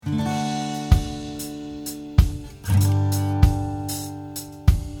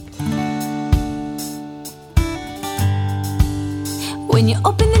when you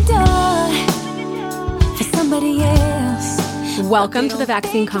open the door for somebody else. Welcome to the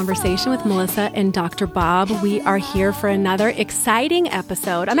Vaccine Conversation with Melissa and Dr. Bob. We are here for another exciting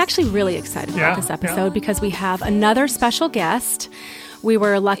episode. I'm actually really excited about this episode because we have another special guest. We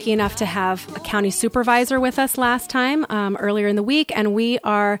were lucky enough to have a county supervisor with us last time, earlier in the week, and we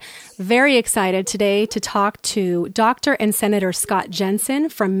are very excited today to talk to Dr. and Senator Scott Jensen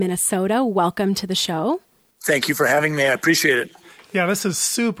from Minnesota. Welcome to the show. Thank you for having me. I appreciate it. Yeah, this is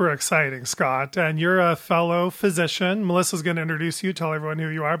super exciting, Scott. And you're a fellow physician. Melissa's going to introduce you, tell everyone who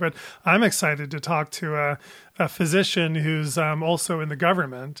you are. But I'm excited to talk to a physician who's also in the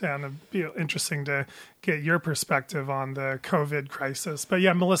government. And it'd be interesting to get your perspective on the COVID crisis. But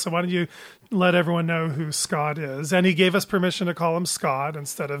yeah, Melissa, why don't you let everyone know who Scott is? And he gave us permission to call him Scott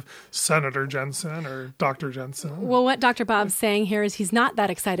instead of Senator Jensen or Dr. Jensen. Well, what Dr. Bob's saying here is he's not that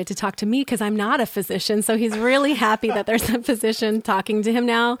excited to talk to me because I'm not a physician. So he's really happy that there's a physician talking to him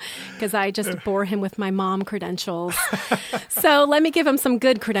now because I just bore him with my mom credentials. So let me give him some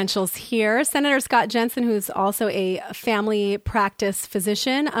good credentials here. Senator Scott Jensen, who's also a family practice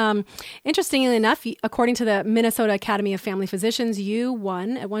physician. Interestingly enough, according to the Minnesota Academy of Family Physicians, you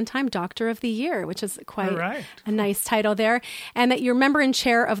won at one time Doctor of the Year, which is quite a nice title there. And that you're member and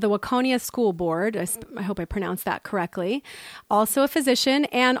chair of the Waconia School Board. I hope I pronounced that correctly. Also a physician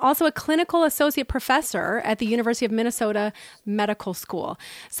and also a clinical associate professor at the University of Minnesota Medical School.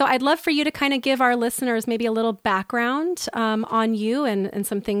 So I'd love for you to kind of give our listeners maybe a little background on you and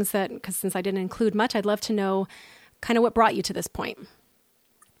some things that, because since I didn't include much, I'd love to know kind of what brought you to this point.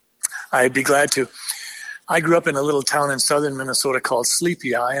 I'd be glad to. I grew up in a little town in southern Minnesota called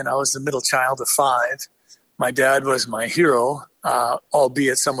Sleepy Eye, and I was the middle child of 5. My dad was my hero,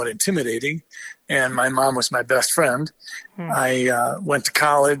 albeit somewhat intimidating, and my mom was my best friend. I went to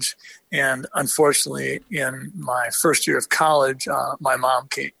college, and unfortunately, in my first year of college, my mom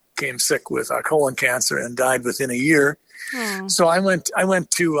came sick with colon cancer and died within a year. So I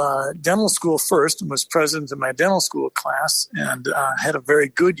went to dental school first and was president of my dental school class and had a very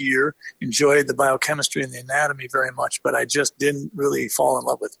good year, enjoyed the biochemistry and the anatomy very much, but I just didn't really fall in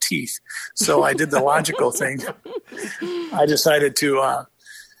love with teeth. So I did the logical thing. I decided to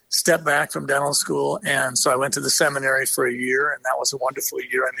step back from dental school, and so I went to the seminary for a year, and that was a wonderful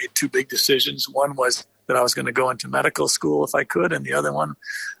year. I made 2 big decisions. One was that I was going to go into medical school if I could, and the other one,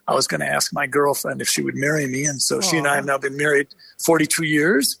 I was going to ask my girlfriend if she would marry me. And so she and I have now been married 42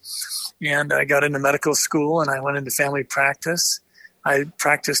 years, and I got into medical school, and I went into family practice. I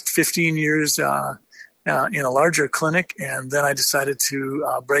practiced 15 years in a larger clinic, and then I decided to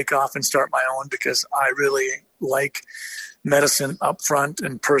break off and start my own because I really like medicine up front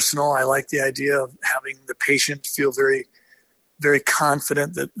and personal. I like the idea of having the patient feel very, very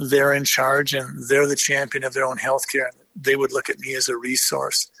confident that they're in charge and they're the champion of their own healthcare. They would look at me as a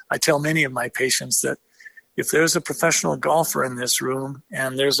resource. I tell many of my patients that if there's a professional golfer in this room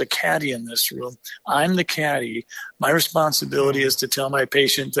and there's a caddy in this room, I'm the caddy. My responsibility is to tell my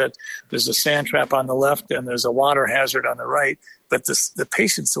patient that there's a sand trap on the left and there's a water hazard on the right, but the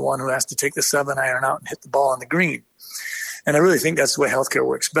patient's the one who has to take the 7-iron out and hit the ball on the green. And I really think that's the way healthcare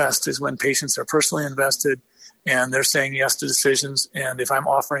works best, is when patients are personally invested and they're saying yes to decisions. And if I'm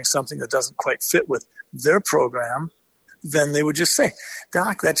offering something that doesn't quite fit with their program, then they would just say,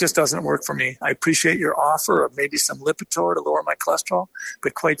 Doc, that just doesn't work for me. I appreciate your offer of maybe some Lipitor to lower my cholesterol.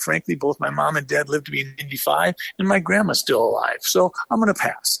 But quite frankly, both my mom and dad lived to be 95 and my grandma's still alive. So I'm going to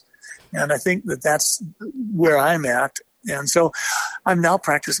pass. And I think that that's where I'm at. And so I've now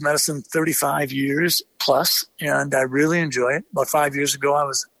practiced medicine 35 years plus, and I really enjoy it. About 5 years ago, I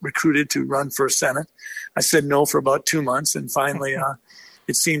was recruited to run for Senate. I said no for about 2 months, and finally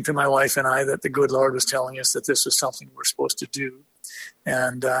it seemed to my wife and I that the good Lord was telling us that this was something we're supposed to do.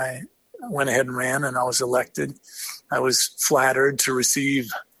 And I went ahead and ran, and I was elected. I was flattered to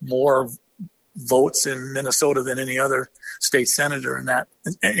receive more votes in Minnesota than any other state senator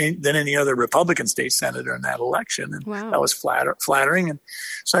than any other Republican state senator in that election. And that was flattering. And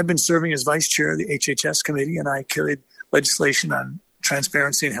so I've been serving as vice chair of the HHS committee, and I carried legislation on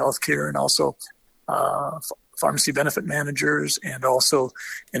transparency in healthcare and also pharmacy benefit managers and also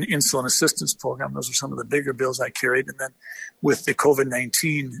an insulin assistance program. Those are some of the bigger bills I carried. And then with the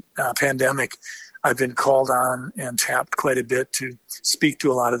COVID-19 pandemic, I've been called on and tapped quite a bit to speak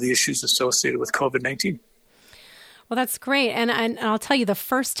to a lot of the issues associated with COVID-19. Well, that's great. And I'll tell you, the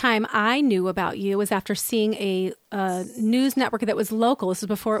first time I knew about you was after seeing a news network that was local. This was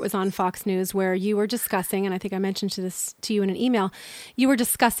before it was on Fox News, where you were discussing, and I think I mentioned this to you in an email, you were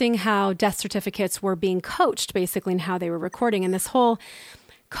discussing how death certificates were being coached, basically, and how they were recording. And this whole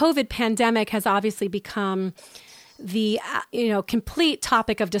COVID pandemic has obviously become the complete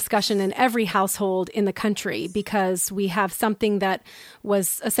topic of discussion in every household in the country, because we have something that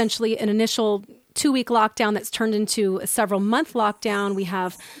was essentially an initial 2-week lockdown that's turned into a several-month lockdown. We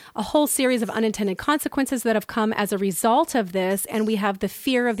have a whole series of unintended consequences that have come as a result of this, and we have the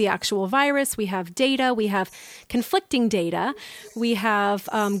fear of the actual virus. We have data. We have conflicting data. We have,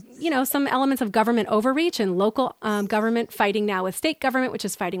 some elements of government overreach and local government fighting now with state government, which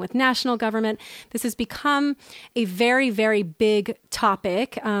is fighting with national government. This has become a very, very big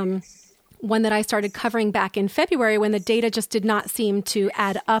topic. One that I started covering back in February when the data just did not seem to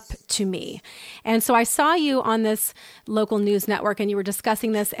add up to me. And so I saw you on this local news network and you were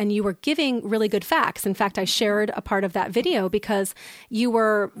discussing this and you were giving really good facts. In fact, I shared a part of that video because you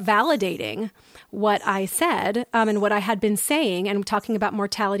were validating what I said and what I had been saying and talking about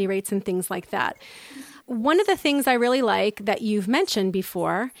mortality rates and things like that. One of the things I really like that you've mentioned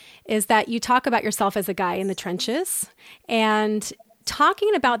before is that you talk about yourself as a guy in the trenches, and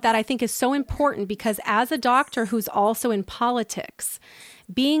talking about that, I think, is so important because as a doctor who's also in politics,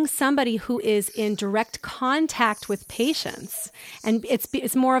 being somebody who is in direct contact with patients, and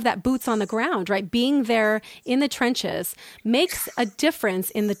it's more of that boots on the ground, right? Being there in the trenches makes a difference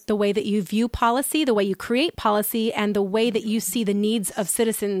in the way that you view policy, the way you create policy, and the way that you see the needs of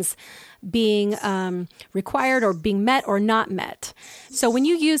citizens being required or being met or not met. So when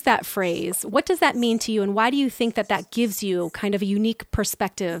you use that phrase, what does that mean to you, and why do you think that that gives you kind of a unique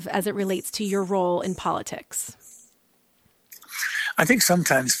perspective as it relates to your role in politics? I think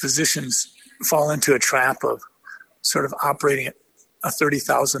sometimes physicians fall into a trap of sort of operating at a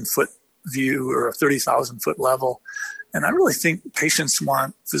 30,000-foot view or a 30,000-foot level. And I really think patients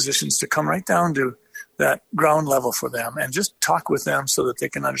want physicians to come right down to that ground level for them and just talk with them so that they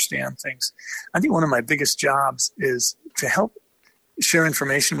can understand things. I think one of my biggest jobs is to help share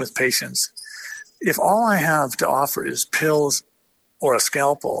information with patients. If all I have to offer is pills or a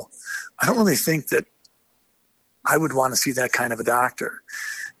scalpel, I don't really think that I would want to see that kind of a doctor.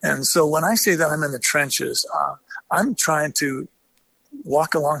 And so when I say that I'm in the trenches, I'm trying to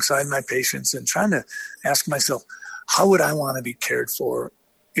walk alongside my patients and trying to ask myself, how would I want to be cared for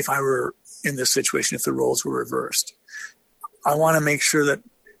if I were in this situation, if the roles were reversed? I want to make sure that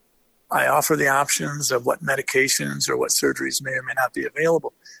I offer the options of what medications or what surgeries may or may not be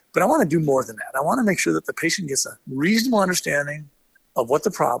available. But I want to do more than that. I want to make sure that the patient gets a reasonable understanding of what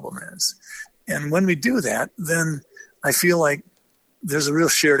the problem is. And when we do that, then I feel like there's a real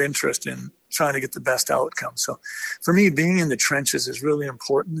shared interest in trying to get the best outcome. So for me, being in the trenches is really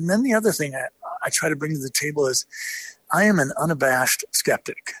important. And then the other thing I try to bring to the table is I am an unabashed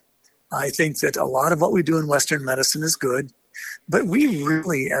skeptic. I think that a lot of what we do in Western medicine is good, but we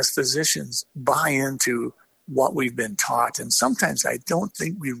really, as physicians, buy into what we've been taught. And sometimes I don't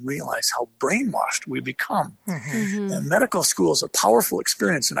think we realize how brainwashed we become. Mm-hmm. And medical school is a powerful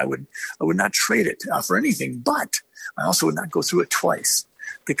experience, and I would not trade it for anything, but I also would not go through it twice,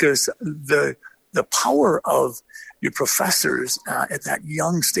 because the power of your professors at that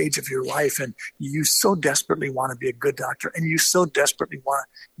young stage of your life, and you so desperately want to be a good doctor, and you so desperately want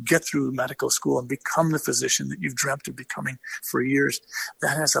to get through medical school and become the physician that you've dreamt of becoming for years,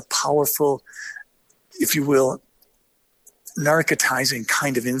 that has a powerful, if you will, narcotizing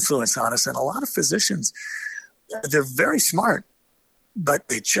kind of influence on us. And a lot of physicians, they're very smart, but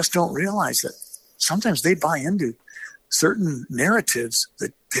they just don't realize that sometimes they buy into certain narratives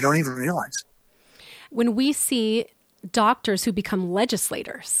that they don't even realize. When we see doctors who become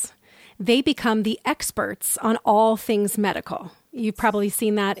legislators, they become the experts on all things medical. You've probably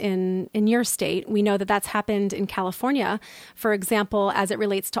seen that in your state. We know that that's happened in California. For example, as it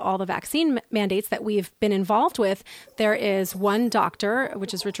relates to all the vaccine mandates that we've been involved with, there is one doctor,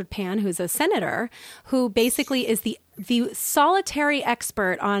 which is Richard Pan, who's a senator, who basically is the solitary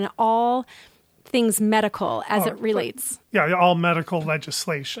expert on all things medical as it relates. Yeah, all medical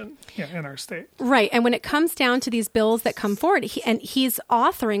legislation in our state. Right. And when it comes down to these bills that come forward, he's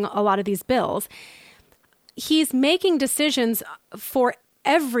authoring a lot of these bills, he's making decisions for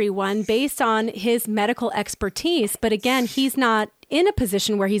everyone based on his medical expertise. But again, he's not in a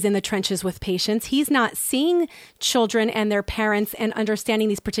position where he's in the trenches with patients. He's not seeing children and their parents and understanding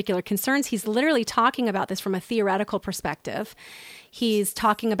these particular concerns. He's literally talking about this from a theoretical perspective. He's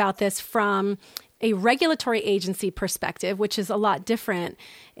talking about this from a regulatory agency perspective, which is a lot different,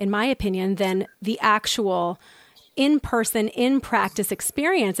 in my opinion, than the actual in-person, in-practice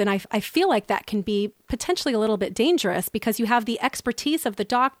experience. And I feel like that can be potentially a little bit dangerous because you have the expertise of the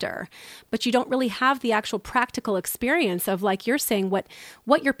doctor, but you don't really have the actual practical experience of, like you're saying,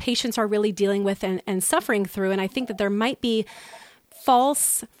 what your patients are really dealing with and suffering through. And I think that there might be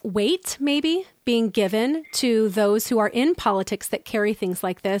false weight maybe being given to those who are in politics that carry things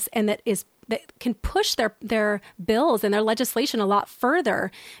like this, and that can push their bills and their legislation a lot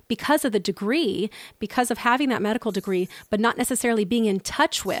further because of the degree, because of having that medical degree, but not necessarily being in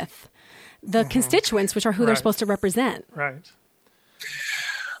touch with the constituents, which are who they're supposed to represent. Right.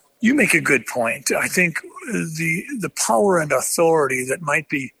 You make a good point. I think the power and authority that might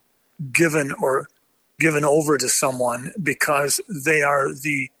be given over to someone because they are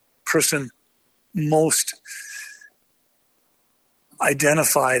the person most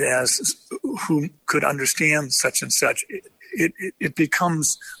identified as who could understand such and such, it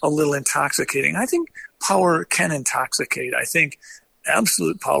becomes a little intoxicating. I think power can intoxicate. I think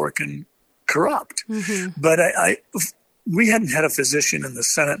absolute power can corrupt. But we hadn't had a physician in the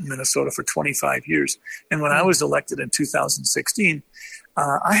Senate in Minnesota for 25 years. And when I was elected in 2016,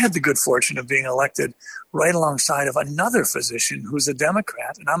 I had the good fortune of being elected right alongside of another physician who's a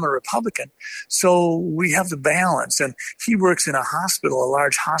Democrat, and I'm a Republican. So we have the balance. And he works in a hospital, a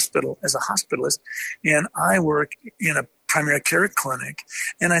large hospital, as a hospitalist, and I work in a primary care clinic.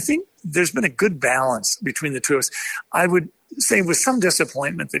 And I think there's been a good balance between the two of us. I would say with some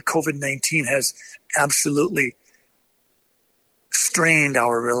disappointment that COVID-19 has absolutely strained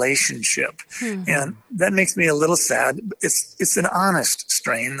our relationship. And that makes me a little sad. It's an honest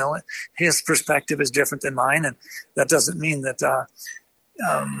strain, though. His perspective is different than mine, and that doesn't mean that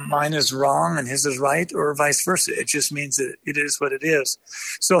mine is wrong and his is right, or vice versa. It just means that it is what it is.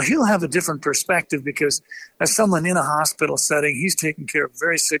 So he'll have a different perspective because as someone in a hospital setting, he's taking care of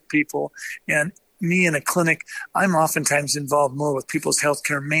very sick people, and me in a clinic, I'm oftentimes involved more with people's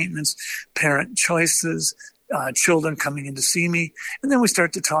healthcare maintenance, parent choices, children coming in to see me. And then we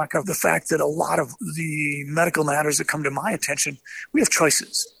start to talk of the fact that a lot of the medical matters that come to my attention, we have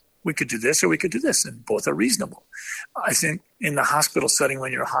choices. We could do this or we could do this, and both are reasonable. I think in the hospital setting,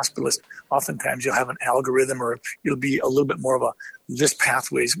 when you're a hospitalist, oftentimes you'll have an algorithm, or you'll be a little bit more of this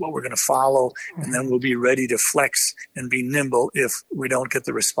pathway is what we're going to follow, and then we'll be ready to flex and be nimble if we don't get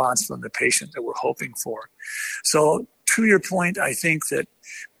the response from the patient that we're hoping for. So to your point, I think that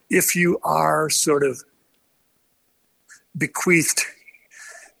if you are sort of bequeathed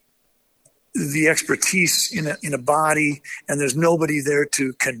the expertise in a body, and there's nobody there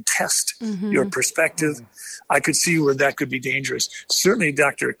to contest your perspective, I could see where that could be dangerous. Certainly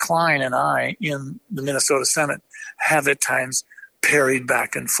Dr. Klein and I in the Minnesota Senate have at times parried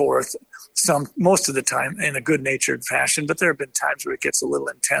back and forth, most of the time in a good-natured fashion, but there have been times where it gets a little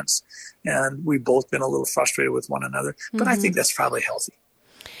intense, and we've both been a little frustrated with one another. But I think that's probably healthy.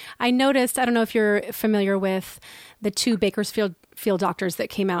 I noticed, I don't know if you're familiar with the two Bakersfield doctors that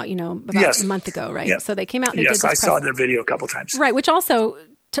came out, about a month ago, right? Yes. So they came out and they did this I saw their video a couple times. Right, which also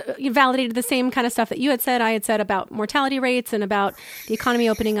validated the same kind of stuff that you had said, I had said about mortality rates and about the economy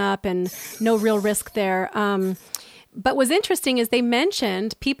opening up and no real risk there. But what's interesting is they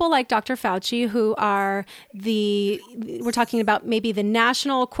mentioned people like Dr. Fauci, who are we're talking about maybe the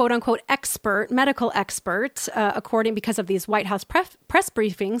national quote unquote medical expert, because of these White House press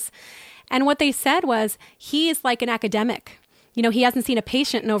briefings. And what they said was he is like an academic. He hasn't seen a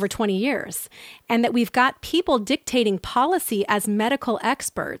patient in over 20 years, and that we've got people dictating policy as medical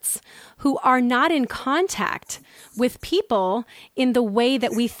experts who are not in contact with people in the way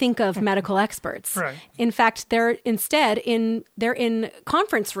that we think of medical experts. Right. In fact, they're in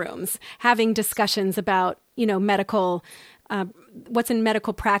conference rooms having discussions about, medical, what's in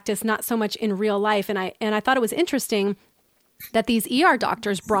medical practice, not so much in real life. And I thought it was interesting that these ER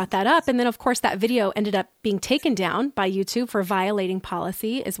doctors brought that up. And then, of course, that video ended up being taken down by YouTube for violating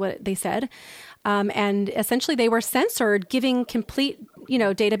policy, is what they said. And essentially, they were censored, giving complete,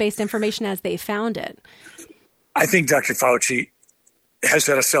 database information as they found it. I think Dr. Fauci has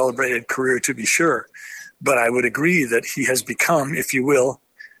had a celebrated career, to be sure. But I would agree that he has become, if you will,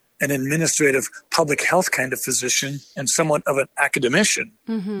 an administrative public health kind of physician and somewhat of an academician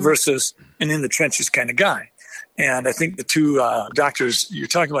versus an in-the-trenches kind of guy. And I think the two doctors you're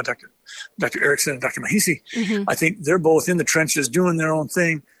talking about, Dr. Erickson and Dr. Mahisi, I think they're both in the trenches doing their own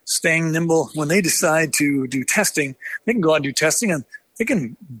thing, staying nimble. When they decide to do testing, they can go out and do testing, and they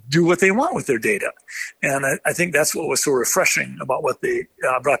can do what they want with their data. And I think that's what was so refreshing about what they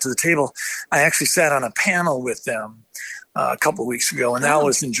brought to the table. I actually sat on a panel with them a couple of weeks ago, and that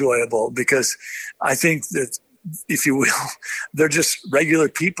was enjoyable because I think that, if you will, they're just regular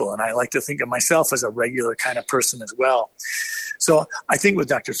people. And I like to think of myself as a regular kind of person as well. So I think with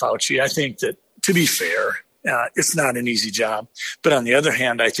Dr. Fauci, I think that, to be fair, it's not an easy job. But on the other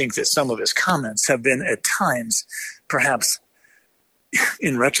hand, I think that some of his comments have been at times perhaps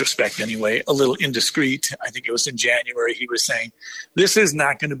in retrospect anyway, a little indiscreet. I think it was in January he was saying, this is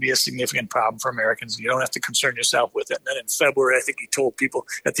not going to be a significant problem for Americans. You don't have to concern yourself with it. And then in February, I think he told people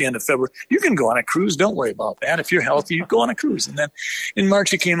at the end of February, you can go on a cruise. Don't worry about that. If you're healthy, you go on a cruise. And then in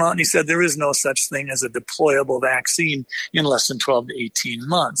March, he came out and he said, there is no such thing as a deployable vaccine in less than 12 to 18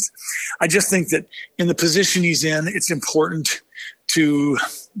 months. I just think that in the position he's in, it's important to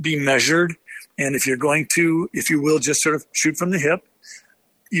be measured. And if you're going to, if you will, just sort of shoot from the hip,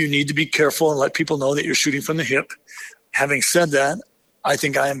 you need to be careful and let people know that you're shooting from the hip. Having said that, I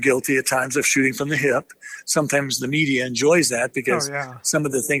think I am guilty at times of shooting from the hip. Sometimes the media enjoys that because some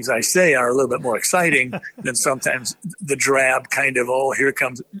of the things I say are a little bit more exciting than sometimes the drab kind of, oh, here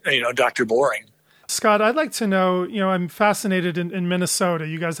comes, Dr. Boring. Scott, I'd like to know, I'm fascinated in Minnesota.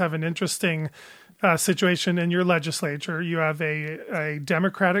 You guys have an interesting situation in your legislature. You have a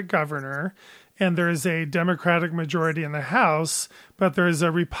Democratic governor, and there is a Democratic majority in the House, but there is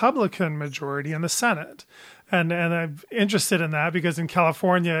a Republican majority in the Senate. And I'm interested in that because in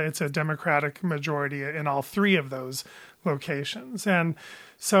California, it's a Democratic majority in all three of those locations. And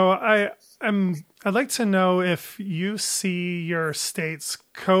so I'd like to know if you see your state's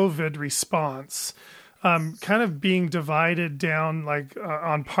COVID response kind of being divided down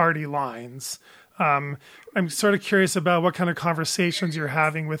on party lines. I'm sort of curious about what kind of conversations you're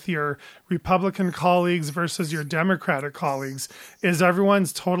having with your Republican colleagues versus your Democratic colleagues. Is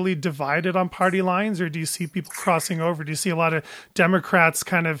everyone's totally divided on party lines, or do you see people crossing over? Do you see a lot of Democrats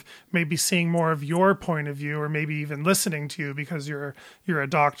kind of maybe seeing more of your point of view, or maybe even listening to you because you're a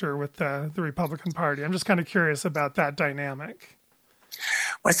doctor with the Republican Party? I'm just kind of curious about that dynamic.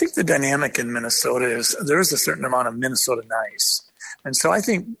 Well, I think the dynamic in Minnesota is there is a certain amount of Minnesota nice. And so I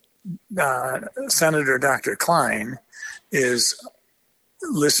think Senator Dr. Klein is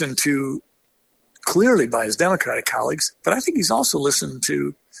listened to clearly by his Democratic colleagues, but I think he's also listened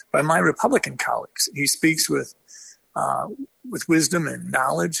to by my Republican colleagues. He speaks with wisdom and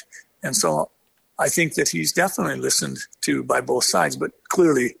knowledge, and so I think that he's definitely listened to by both sides, but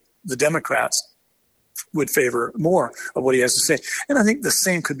clearly the Democrats would favor more of what he has to say. And I think the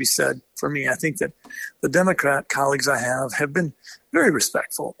same could be said for me. I think that the Democrat colleagues I have been very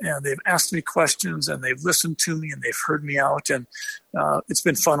respectful, and they've asked me questions, and they've listened to me, and they've heard me out, and it's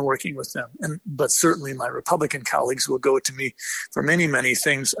been fun working with them. But certainly my Republican colleagues will go to me for many, many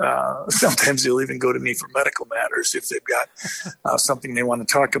things. Sometimes they'll even go to me for medical matters if they've got something they want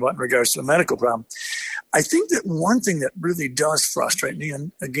to talk about in regards to a medical problem. I think that one thing that really does frustrate me,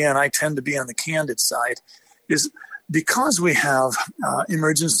 and again, I tend to be on the candid side, is because we have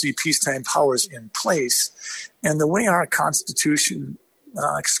emergency peacetime powers in place, and the way our Constitution,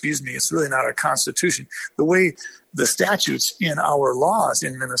 it's really not our Constitution, the way the statutes in our laws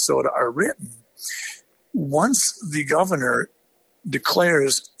in Minnesota are written, once the governor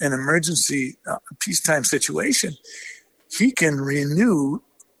declares an emergency peacetime situation, he can renew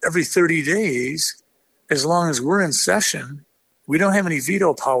every 30 days as long as we're in session. We don't have any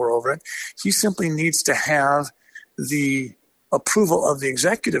veto power over it. He simply needs to have the approval of the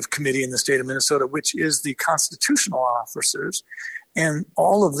executive committee in the state of Minnesota, which is the constitutional officers, and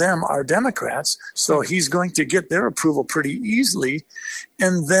all of them are Democrats. So he's going to get their approval pretty easily.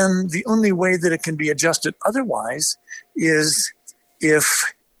 And then the only way that it can be adjusted otherwise is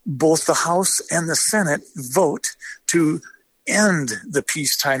if both the House and the Senate vote to end the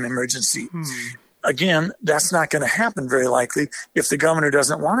peacetime emergency. Again, that's not going to happen very likely if the governor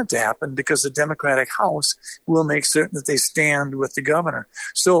doesn't want it to happen, because the Democratic House will make certain that they stand with the governor.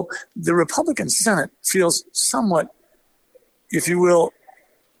 So the Republican Senate feels somewhat, if you will,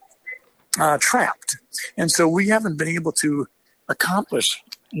 trapped. And so we haven't been able to accomplish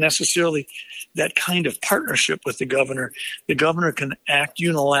necessarily that kind of partnership with the governor. The governor can act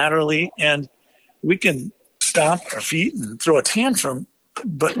unilaterally, and we can stomp our feet and throw a tantrum,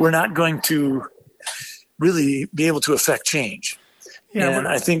 but we're not going to really be able to affect change. And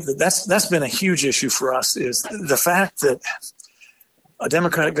I think that's been a huge issue for us, is the fact that a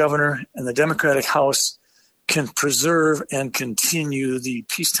Democratic governor and the Democratic House can preserve and continue the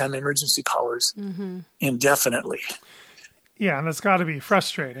peacetime emergency powers indefinitely. Yeah, and that's got to be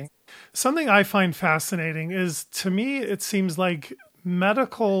frustrating. Something I find fascinating is, to me, it seems like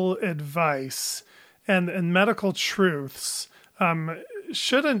medical advice and medical truths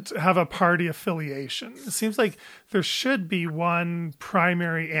shouldn't have a party affiliation. It seems like there should be one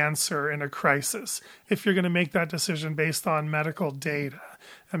primary answer in a crisis if you're going to make that decision based on medical data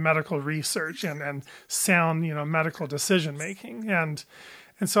and medical research and sound, medical decision making. And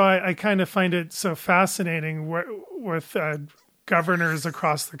so I kind of find it so fascinating with governors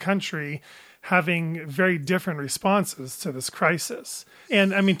across the country having very different responses to this crisis.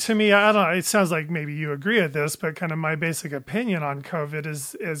 And I mean, to me, I don't know, it sounds like maybe you agree with this, but kind of my basic opinion on COVID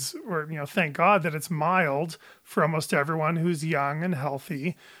is, or, thank God that it's mild for almost everyone who's young and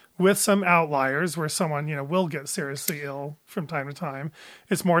healthy, with some outliers where someone, will get seriously ill from time to time.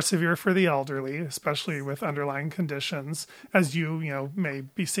 It's more severe for the elderly, especially with underlying conditions, as you may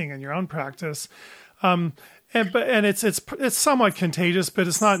be seeing in your own practice. And it's somewhat contagious, but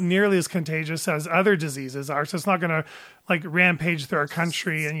it's not nearly as contagious as other diseases are. So it's not going to like rampage through our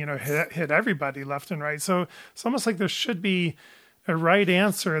country and hit everybody left and right. So it's almost like there should be a right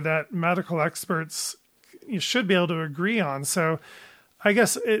answer that medical experts should be able to agree on. So I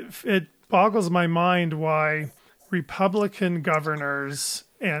guess it boggles my mind why Republican governors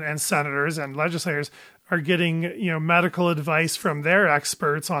and senators and legislators are getting medical advice from their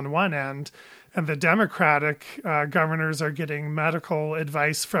experts on one end, and the Democratic governors are getting medical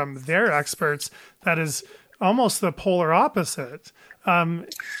advice from their experts that is almost the polar opposite. And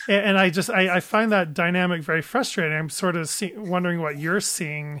I find that dynamic very frustrating. I'm sort of wondering what you're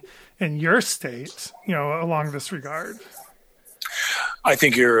seeing in your state, along this regard. I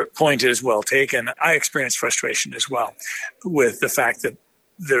think your point is well taken. I experience frustration as well with the fact that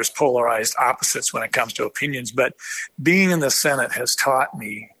there's polarized opposites when it comes to opinions. But being in the Senate has taught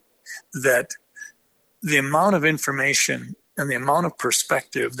me that the amount of information and the amount of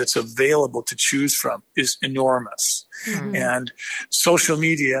perspective that's available to choose from is enormous. Mm-hmm. And social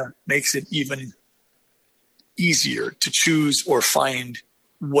media makes it even easier to choose or find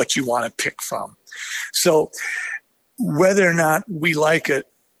what you want to pick from. So whether or not we like it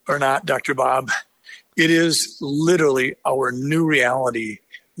or not, Dr. Bob, it is literally our new reality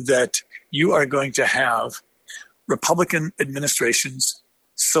that you are going to have Republican administrations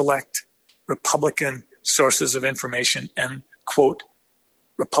select Republican sources of information and quote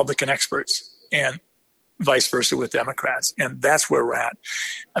Republican experts, and vice versa with Democrats. And that's where we're at.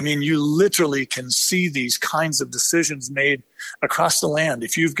 I mean, you literally can see these kinds of decisions made across the land.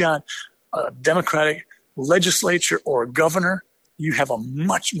 If you've got a Democratic legislature or a governor, you have a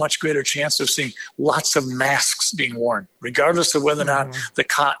much, much greater chance of seeing lots of masks being worn, regardless of whether or not the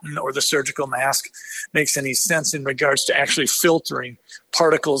cotton or the surgical mask makes any sense in regards to actually filtering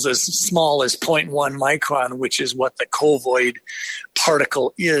particles as small as 0.1 micron, which is what the covoid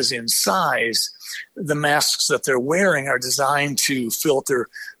particle is in size. The masks that they're wearing are designed to filter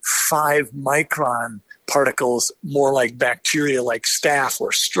 5 micron particles, more like bacteria like staph or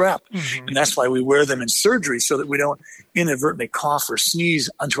strep. Mm-hmm. And that's why we wear them in surgery, so that we don't inadvertently cough or sneeze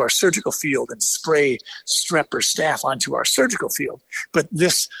onto our surgical field and spray strep or staph onto our surgical field. But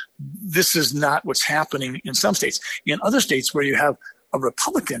this is not what's happening in some states. In other states where you have a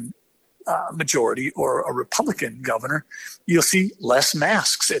Republican majority or a Republican governor, you'll see less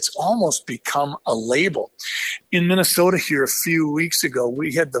masks. It's almost become a label. In Minnesota here a few weeks ago,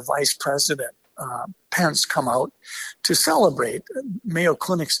 we had the vice president Pence come out to celebrate Mayo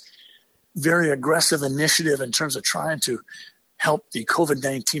Clinic's very aggressive initiative in terms of trying to help the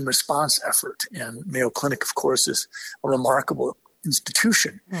COVID-19 response effort. And Mayo Clinic, of course, is a remarkable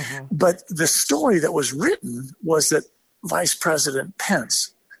institution. Mm-hmm. But the story that was written was that Vice President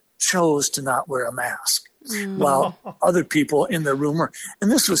Pence chose to not wear a mask. While other people in the room were,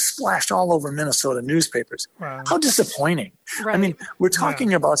 and this was splashed all over Minnesota newspapers. Wow. How disappointing. Right. I mean, we're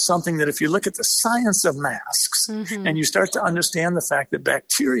talking about something that if you look at the science of masks and you start to understand the fact that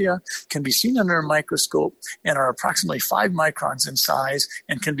bacteria can be seen under a microscope and are approximately 5 microns in size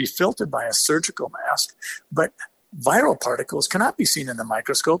and can be filtered by a surgical mask, but viral particles cannot be seen in the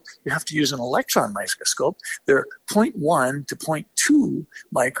microscope. You have to use an electron microscope. They're 0.1 to 0.2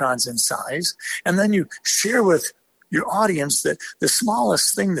 microns in size. And then you share with your audience that the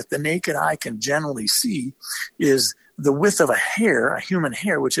smallest thing that the naked eye can generally see is the width of a hair, a human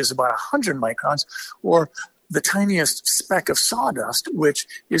hair, which is about 100 microns, or the tiniest speck of sawdust, which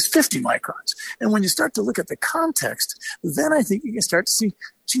is 50 microns. And when you start to look at the context, then I think you can start to see,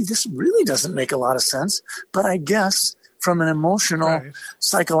 gee, this really doesn't make a lot of sense. But I guess from an emotional,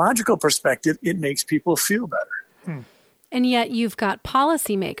 psychological perspective, it makes people feel better. And yet you've got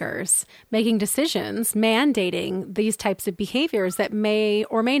policymakers making decisions, mandating these types of behaviors that may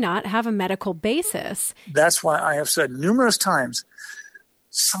or may not have a medical basis. That's why I have said numerous times,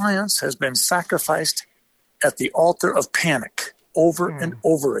 science has been sacrificed at the altar of panic over and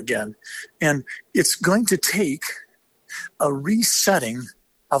over again. And it's going to take a resetting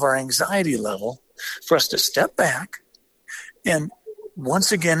of our anxiety level for us to step back and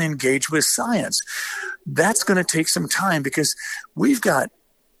once again engage with science. That's going to take some time because we've got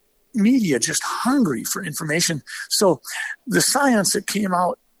media just hungry for information. So the science that came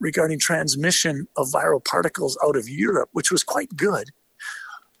out regarding transmission of viral particles out of Europe, which was quite good,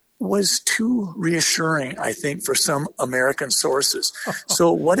 was too reassuring, I think, for some American sources.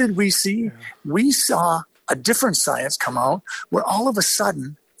 So what did we see? We saw a different science come out where all of a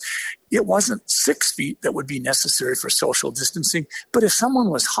sudden it wasn't 6 feet that would be necessary for social distancing, but if someone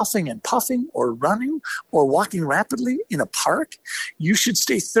was huffing and puffing or running or walking rapidly in a park, you should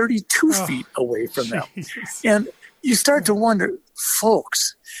stay 32 feet away from them. And you start to wonder,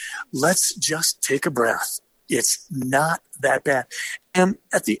 folks, let's just take a breath. It's not that bad. And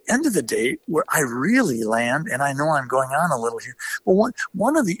at the end of the day, where I really land, and I know I'm going on a little here, but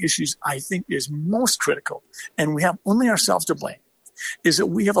one of the issues I think is most critical, and we have only ourselves to blame, is that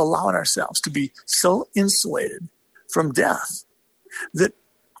we have allowed ourselves to be so insulated from death that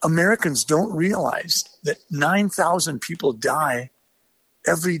Americans don't realize that 9,000 people die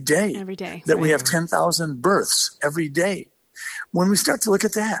every day. Every day. That we have 10,000 births every day. When we start to look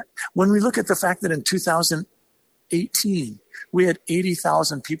at that, when we look at the fact that in 2018, we had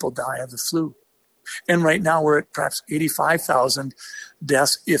 80,000 people die of the flu. And right now we're at perhaps 85,000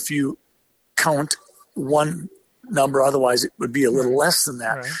 deaths if you count one number. Otherwise, it would be a little less than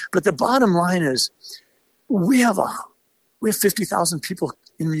that. Right. But the bottom line is we have 50,000 people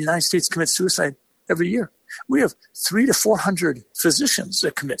in the United States commit suicide every year. We have 300 to 400 physicians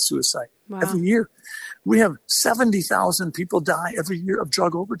that commit suicide every year. We have 70,000 people die every year of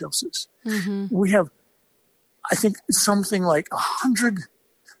drug overdoses. Mm-hmm. We have, I think, something like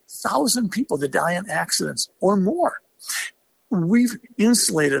 100,000 people that die in accidents or more. We've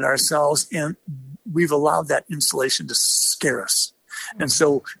insulated ourselves and we've allowed that insulation to scare us. And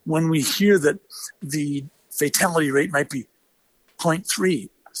so when we hear that the fatality rate might be 0.3,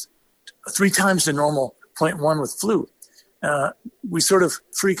 3 times the normal 0.1 with flu, we sort of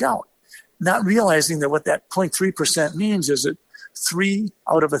freak out, not realizing that what that 0.3% means is that 3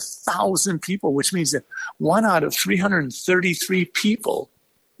 out of 1,000 people, which means that 1 out of 333 people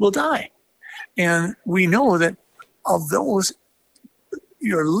will die. And we know that of those,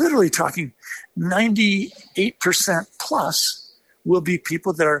 you're literally talking 98% plus will be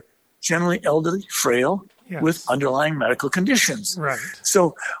people that are generally elderly, frail, with underlying medical conditions. Right.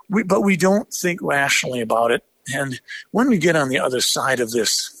 So, but we don't think rationally about it. And when we get on the other side of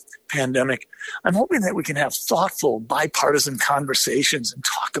this pandemic, I'm hoping that we can have thoughtful, bipartisan conversations and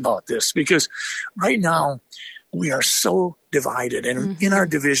talk about this, because right now we are so divided, and in our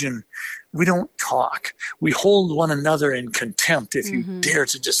division, we don't talk. We hold one another in contempt if you dare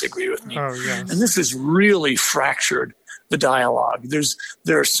to disagree with me. Oh, yes. And this has really fractured the dialogue.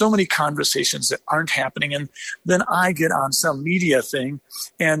 There are so many conversations that aren't happening. And then I get on some media thing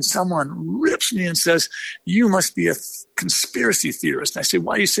and someone rips me and says, you must be a conspiracy theorist. And I say,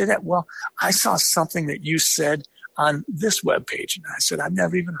 why do you say that? Well, I saw something that you said on this webpage. And I said, I've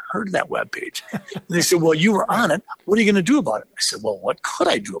never even heard of that webpage. And they said, well, you were on it. What are you going to do about it? I said, well, what could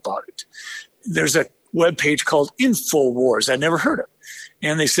I do about it? There's a webpage called InfoWars. I never heard of.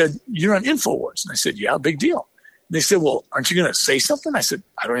 And they said, you're on InfoWars. And I said, yeah, big deal. They said, well, aren't you going to say something? I said,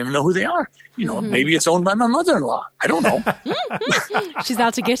 I don't even know who they are. You know, maybe it's owned by my mother-in-law. I don't know. She's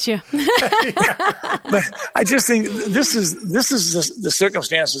out to get you. But I just think this is the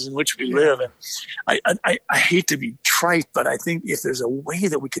circumstances in which we live. And I hate to be trite, but I think if there's a way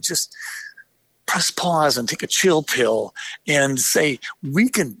that we could just press pause and take a chill pill and say, we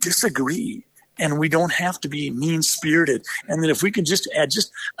can disagree and we don't have to be mean-spirited. And that if we can just add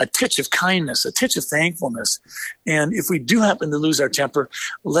just a touch of kindness, a touch of thankfulness, and if we do happen to lose our temper,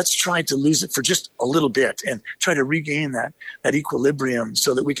 let's try to lose it for just a little bit and try to regain that equilibrium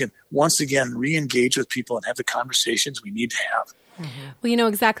so that we can once again re-engage with people and have the conversations we need to have. Well, you know,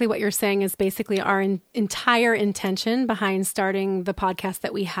 exactly what you're saying is basically our entire intention behind starting the podcast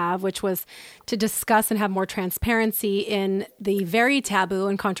that we have, which was to discuss and have more transparency in the very taboo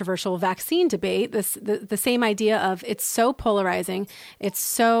and controversial vaccine debate. The same idea of it's so polarizing, it's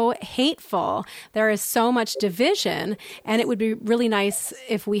so hateful, there is so much division, and it would be really nice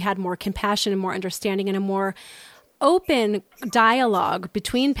if we had more compassion and more understanding and a more open dialogue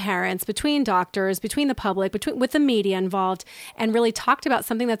between parents, between doctors, between the public, with the media involved, and really talked about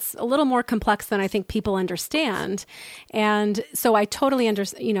something that's a little more complex than I think people understand. And so I totally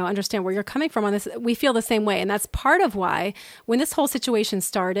understand where you're coming from on this. We feel the same way. And that's part of why when this whole situation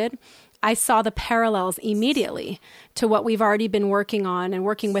started, I saw the parallels immediately to what we've already been working on and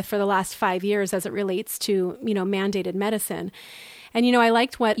working with for the last 5 years as it relates to, mandated medicine. And, I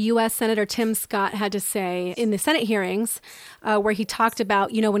liked what U.S. Senator Tim Scott had to say in the Senate hearings, where he talked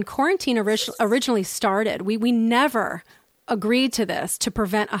about, when quarantine originally started, we never agreed to this to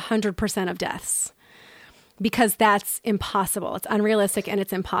prevent 100% of deaths. because that's impossible. It's unrealistic and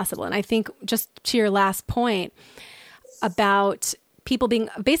it's impossible. And I think just to your last point about people being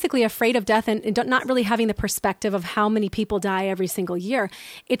basically afraid of death and not really having the perspective of how many people die every single year.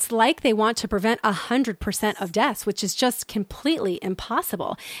 It's like they want to prevent 100% of deaths, which is just completely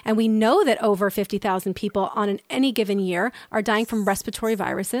impossible. And we know that over 50,000 people on any given year are dying from respiratory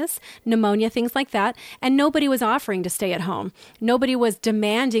viruses, pneumonia, things like that. And nobody was offering to stay at home. Nobody was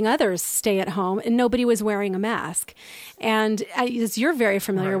demanding others stay at home, and nobody was wearing a mask. And as you're very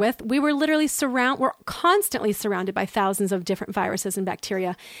familiar with, we were literally we're constantly surrounded by thousands of different viruses and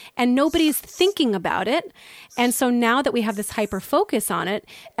bacteria, and nobody's thinking about it. And so now that we have this hyper focus on it,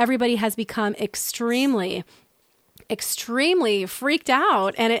 everybody has become extremely freaked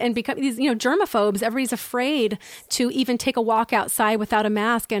out and become these, germaphobes. Everybody's afraid to even take a walk outside without a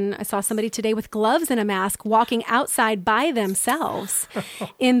mask. And I saw somebody today with gloves and a mask walking outside by themselves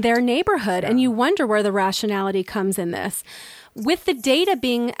in their neighborhood. And you wonder where the rationality comes in this. With the data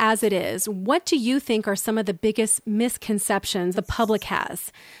being as it is, what do you think are some of the biggest misconceptions the public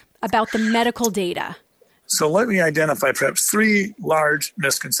has about the medical data? So let me identify perhaps 3 large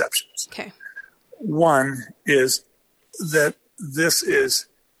misconceptions. Okay. One is that this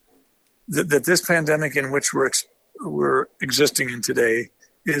pandemic in which we're existing in today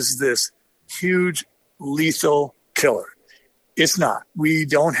is this huge lethal killer. It's not. We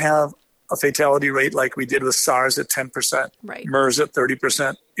don't have a fatality rate like we did with SARS at 10%, right. MERS at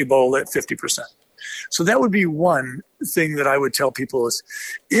 30%, Ebola at 50%. So that would be one thing that I would tell people is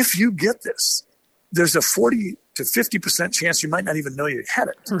if you get this, there's a 40 to 50% chance you might not even know you had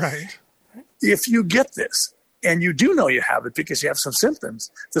it. Right. If you get this and you do know you have it because you have some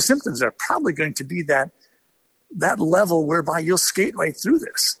symptoms, the symptoms are probably going to be that level whereby you'll skate right through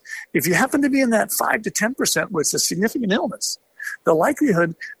this. If you happen to be in that 5 to 10% where it's a significant illness, the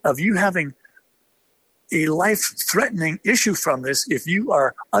likelihood of you having a life-threatening issue from this, if you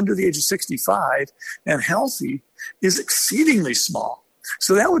are under the age of 65 and healthy, is exceedingly small.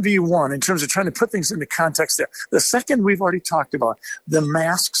 So that would be one in terms of trying to put things into context there. The second we've already talked about, the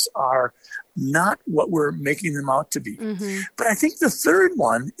masks are not what we're making them out to be. Mm-hmm. But I think the third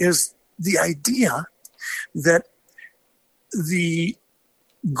one is the idea that the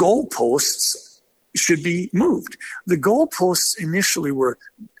goalposts should be moved. The goalposts initially were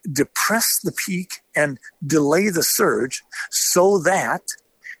depress the peak and delay the surge so that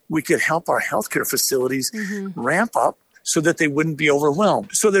we could help our healthcare facilities ramp up so that they wouldn't be overwhelmed.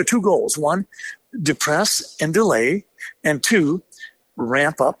 So there are 2 goals. 1, depress and delay. And 2,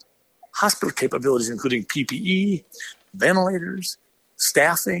 ramp up hospital capabilities, including PPE, ventilators,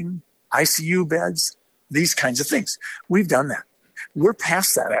 staffing, ICU beds, these kinds of things. We've done that. We're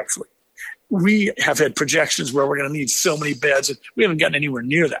past that, actually. We have had projections where we're going to need so many beds, and we haven't gotten anywhere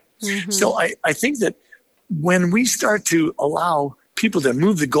near that. Mm-hmm. So I think that when we start to allow people to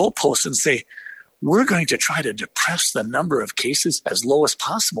move the goalposts and say, we're going to try to depress the number of cases as low as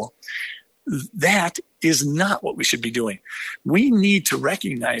possible, that is not what we should be doing. We need to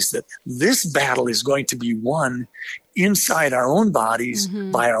recognize that this battle is going to be won inside our own bodies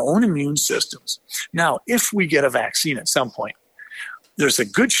by our own immune systems. Now, if we get a vaccine at some point, there's a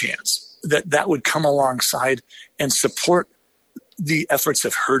good chance that would come alongside and support the efforts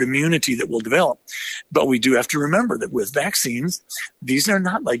of herd immunity that will develop. But we do have to remember that with vaccines, these are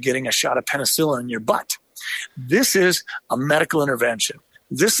not like getting a shot of penicillin in your butt. This is a medical intervention.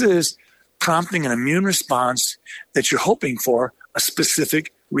 This is prompting an immune response that you're hoping for a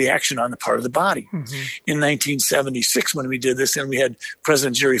specific reaction on the part of the body. Mm-hmm. In 1976, when we did this and we had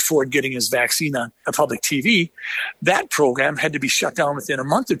President Jerry Ford getting his vaccine on a public TV, that program had to be shut down within a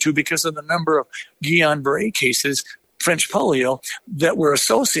month or 2 because of the number of Guillain-Barré cases, French polio, that were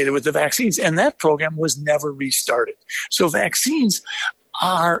associated with the vaccines. And that program was never restarted. So vaccines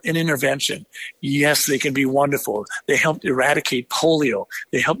are an intervention. Yes, they can be wonderful. They help eradicate polio.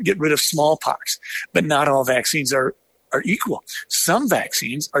 They help get rid of smallpox. But not all vaccines are equal. Some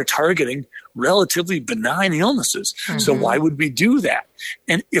vaccines are targeting relatively benign illnesses. Mm-hmm. So why would we do that?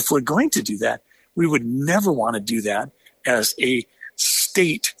 And if we're going to do that, we would never want to do that as a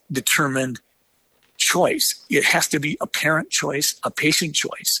state-determined choice. It has to be a parent choice, a patient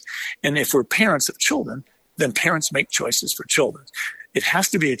choice. And if we're parents of children, then parents make choices for children. It has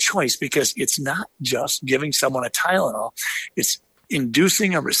to be a choice because it's not just giving someone a Tylenol. It's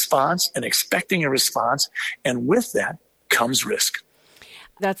inducing a response and expecting a response. And with that comes risk.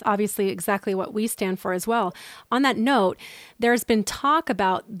 That's obviously exactly what we stand for as well. On that note, there's been talk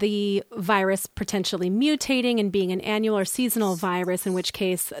about the virus potentially mutating and being an annual or seasonal virus, in which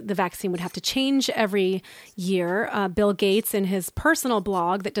case the vaccine would have to change every year. Bill Gates, in his personal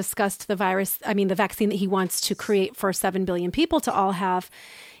blog that discussed the vaccine that he wants to create for 7 billion people to all have,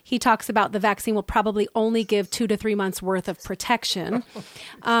 he talks about the vaccine will probably only give 2 to 3 months worth of protection.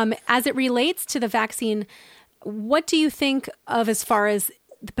 As it relates to the vaccine, what do you think of as far as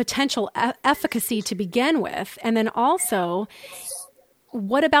the potential efficacy to begin with? And then also,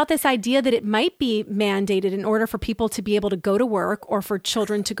 what about this idea that it might be mandated in order for people to be able to go to work or for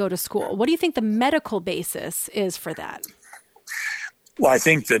children to go to school? What do you think the medical basis is for that? Well, I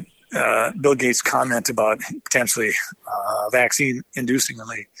think that Bill Gates' comment about potentially vaccine inducing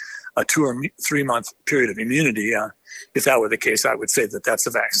only a 2 or 3 month period of immunity, if that were the case, I would say that that's a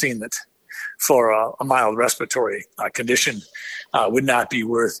vaccine that for a mild respiratory condition would not be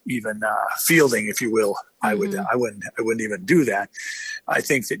worth even fielding, if you will. I wouldn't even do that. I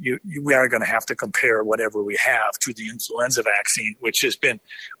think that we are going to have to compare whatever we have to the influenza vaccine, which has been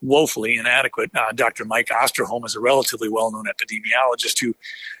woefully inadequate. Dr. Mike Osterholm is a relatively well-known epidemiologist who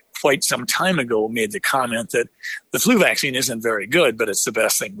quite some time ago made the comment that the flu vaccine isn't very good, but it's the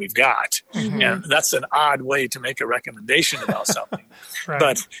best thing we've got. Mm-hmm. And that's an odd way to make a recommendation about something. Right.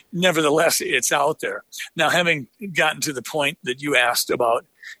 But nevertheless, it's out there. Now, having gotten to the point that you asked about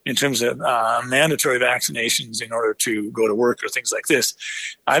in terms of mandatory vaccinations in order to go to work or things like this,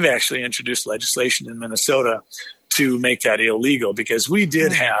 I've actually introduced legislation in Minnesota to make that illegal, because we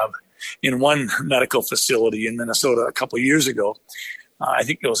did have in one medical facility in Minnesota a couple of years ago, I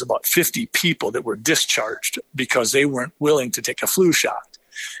think there was about 50 people that were discharged because they weren't willing to take a flu shot.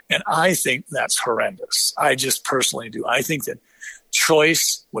 And I think that's horrendous. I just personally do. I think that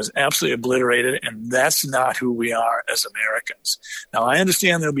choice was absolutely obliterated, and that's not who we are as Americans. Now, I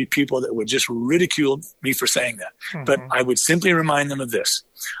understand there'll be people that would just ridicule me for saying that, but I would simply remind them of this.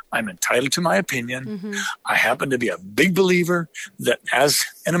 I'm entitled to my opinion. Mm-hmm. I happen to be a big believer that as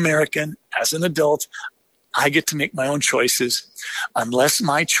an American, as an adult, I get to make my own choices unless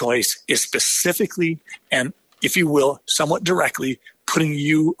my choice is specifically and, if you will, somewhat directly putting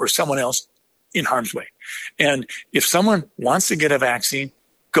you or someone else in harm's way. And if someone wants to get a vaccine,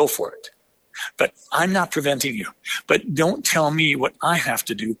 go for it. But I'm not preventing you. But don't tell me what I have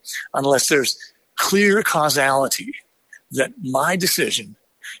to do unless there's clear causality that my decision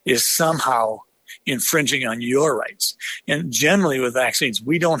is somehow infringing on your rights. And generally with vaccines,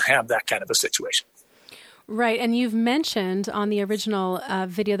 we don't have that kind of a situation. Right. And you've mentioned on the original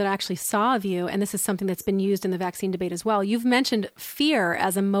video that I actually saw of you, and this is something that's been used in the vaccine debate as well, you've mentioned fear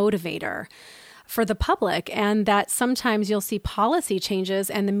as a motivator for the public, and that sometimes you'll see policy changes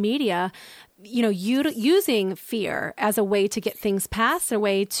and the media, using fear as a way to get things passed, a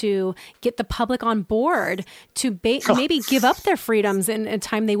way to get the public on board to maybe give up their freedoms in a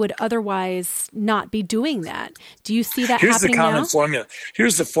time they would otherwise not be doing that. Do you see that happening now? Here's the common formula.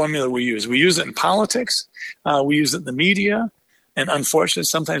 Here's the formula we use. We use it in politics. We use it in the media. And unfortunately,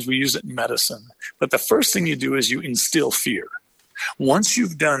 sometimes we use it in medicine. But the first thing you do is you instill fear. Once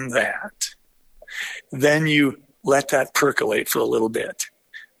you've done that, then you let that percolate for a little bit.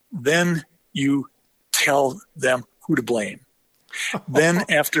 Then you tell them who to blame. Then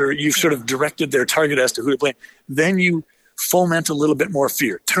after you've sort of directed their target as to who to blame, then you foment a little bit more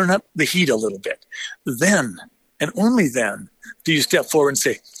fear. Turn up the heat a little bit. Then, and only then, do you step forward and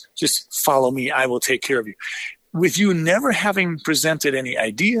say, just follow me, I will take care of you. With you never having presented any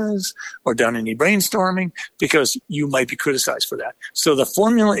ideas or done any brainstorming, because you might be criticized for that. So the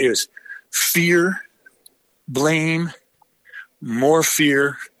formula is fear, blame, more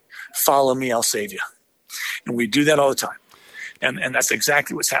fear, follow me, I'll save you. And we do that all the time. And that's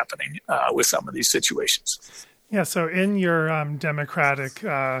exactly what's happening with some of these situations. Yeah, so in your Democratic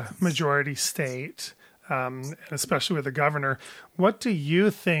majority state, especially with the governor, what do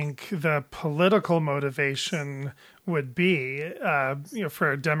you think the political motivation would be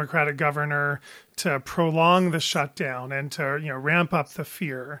for a Democratic governor to prolong the shutdown and to ramp up the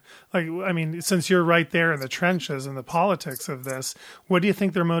fear? Since you're right there in the trenches in the politics of this, what do you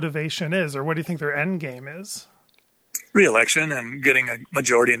think their motivation is, or what do you think their end game is? Re-election and getting a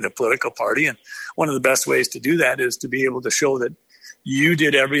majority in the political party. And one of the best ways to do that is to be able to show that you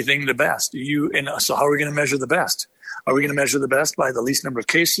did everything the best. So how are we going to measure the best? Are we going to measure the best by the least number of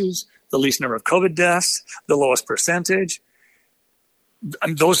cases, the least number of COVID deaths, the lowest percentage?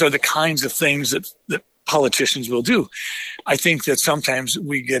 And those are the kinds of things that politicians will do. I think that sometimes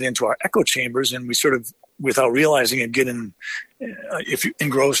we get into our echo chambers and we sort of, without realizing it, get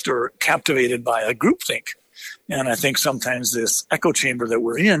engrossed or captivated by a groupthink. And I think sometimes this echo chamber that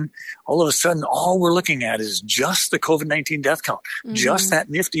we're in, all of a sudden, all we're looking at is just the COVID-19 death count, just that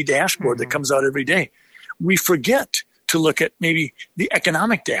nifty dashboard that comes out every day. We forget to look at maybe the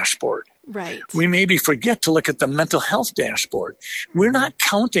economic dashboard. Right. We maybe forget to look at the mental health dashboard. We're not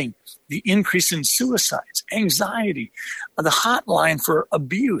counting the increase in suicides, anxiety, the hotline for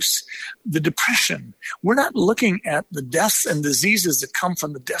abuse, the depression. We're not looking at the deaths and diseases that come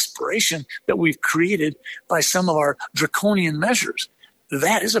from the desperation that we've created by some of our draconian measures.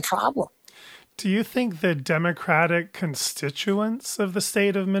 That is a problem. Do you think the Democratic constituents of the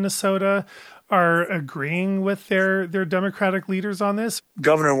state of Minnesota are agreeing with their Democratic leaders on this?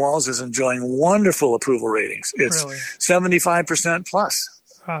 Governor Walz is enjoying wonderful approval ratings. It's really? 75% plus.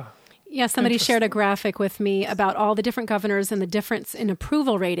 Yeah, somebody shared a graphic with me about all the different governors and the difference in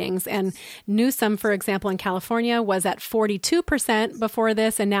approval ratings. And Newsom, for example, in California was at 42% before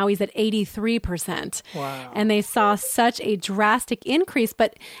this, and now he's at 83%. Wow. And they saw such a drastic increase.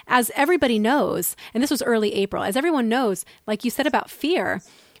 But as everybody knows, and this was early April, as everyone knows, like you said about fear,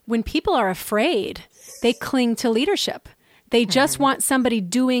 when people are afraid, they cling to leadership. They just want somebody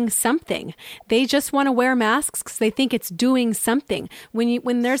doing something. They just want to wear masks because they think it's doing something.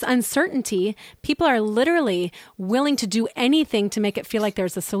 When there's uncertainty, people are literally willing to do anything to make it feel like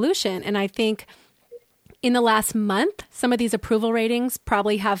there's a solution. And I think in the last month, some of these approval ratings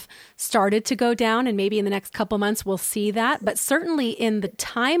probably have started to go down, and maybe in the next couple months we'll see that. But certainly in the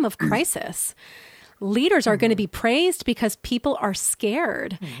time of crisis, leaders are going to be praised because people are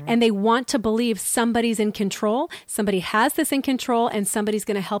scared and they want to believe somebody's in control, somebody has this in control, and somebody's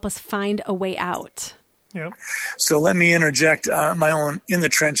going to help us find a way out. Yep. So let me interject my own in the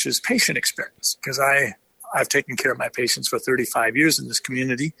trenches patient experience, because I've taken care of my patients for 35 years in this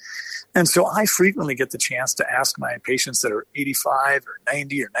community. And so I frequently get the chance to ask my patients that are 85 or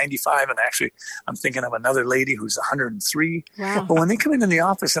 90 or 95. And actually, I'm thinking of another lady who's 103. Wow. But when they come into the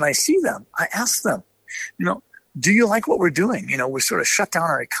office and I see them, I ask them, do you like what we're doing? We sort of shut down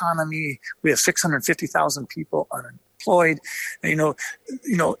our economy. We have 650,000 people unemployed. And,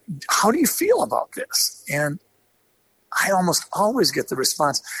 how do you feel about this? And I almost always get the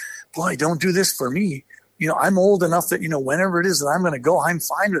response, boy, don't do this for me. I'm old enough that, whenever it is that I'm going to go, I'm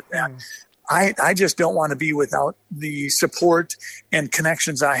fine with that. I just don't want to be without the support and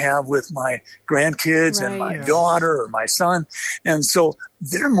connections I have with my grandkids and my daughter or my son. And so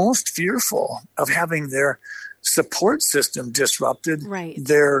they're most fearful of having their support system disrupted,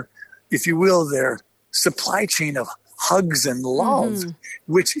 their, if you will, their supply chain of hugs and love,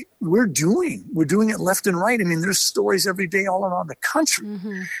 which we're doing. We're doing it left and right. I mean, there's stories every day all around the country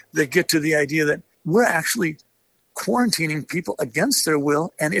that get to the idea that we're actually quarantining people against their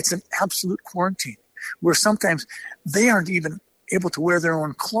will, and it's an absolute quarantine where sometimes they aren't even able to wear their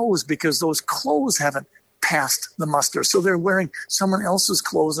own clothes because those clothes haven't passed the muster. So they're wearing someone else's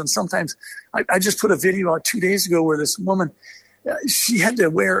clothes. And sometimes I just put a video out 2 days ago where this woman, she had to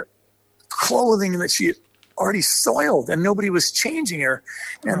wear clothing that she had already soiled and nobody was changing her.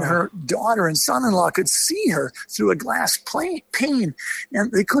 And her daughter and son-in-law could see her through a glass pane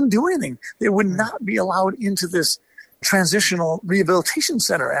and they couldn't do anything. They would not be allowed into this transitional rehabilitation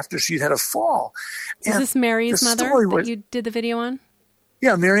center after she'd had a fall. Is this Mary's mother that you did the video on?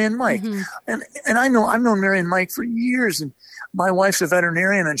 Yeah, Mary and Mike. And I've known Mary and Mike for years, and my wife's a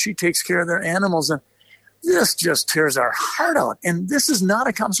veterinarian and she takes care of their animals, and this just tears our heart out. And this is not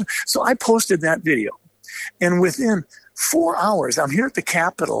a conversation. So I posted that video, and within 4 hours, I'm here at the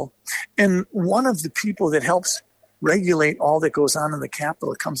Capitol, and one of the people that helps regulate all that goes on in the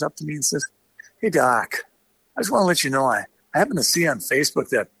Capitol comes up to me and says, "Hey, Doc, I just want to let you know I happened to see on Facebook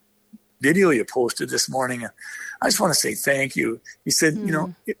that video you posted this morning. And I just want to say thank you." He said,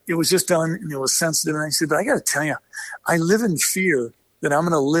 it was just done and it was sensitive. And I said, but I got to tell you, I live in fear that I'm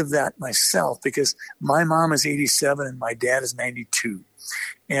going to live that myself because my mom is 87 and my dad is 92.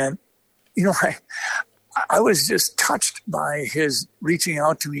 And, I was just touched by his reaching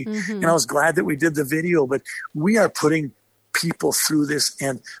out to me. And I was glad that we did the video, but we are putting people through this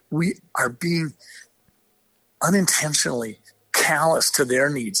and we are being unintentionally callous to their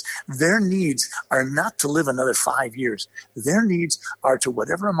needs. Their needs are not to live another 5 years. Their needs are to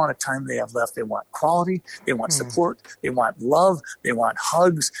whatever amount of time they have left. They want quality. They want support. They want love. They want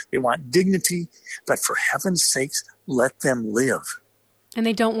hugs. They want dignity. But for heaven's sakes, let them live. And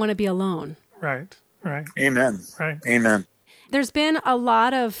they don't want to be alone. Right. Amen. Right. Amen. There's been a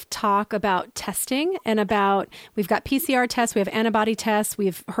lot of talk about testing and about, we've got PCR tests, we have antibody tests,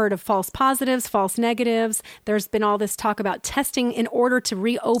 we've heard of false positives, false negatives. There's been all this talk about testing in order to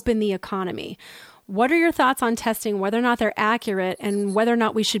reopen the economy. What are your thoughts on testing, whether or not they're accurate, and whether or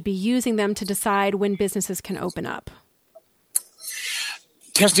not we should be using them to decide when businesses can open up?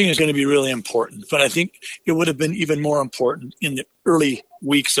 Testing is going to be really important, but I think it would have been even more important in the early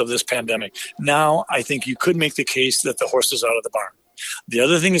weeks of this pandemic. Now, I think you could make the case that the horse is out of the barn. The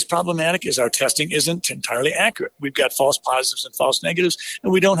other thing that's problematic is our testing isn't entirely accurate. We've got false positives and false negatives,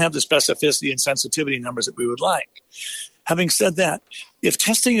 and we don't have the specificity and sensitivity numbers that we would like. Having said that, if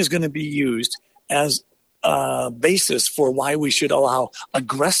testing is going to be used as a basis for why we should allow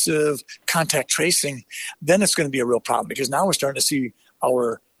aggressive contact tracing, then it's going to be a real problem, because now we're starting to see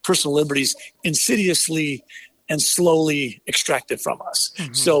our personal liberties insidiously and slowly extracted from us.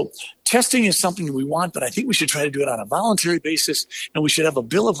 Mm-hmm. So testing is something we want, but I think we should try to do it on a voluntary basis, and we should have a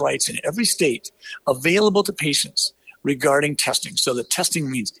Bill of Rights in every state available to patients regarding testing. So that testing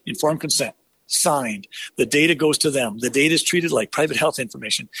means informed consent, signed, the data goes to them. The data is treated like private health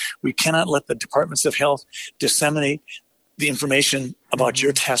information. We cannot let the departments of health disseminate the information about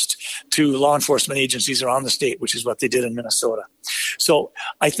your test to law enforcement agencies around the state, which is what they did in Minnesota. So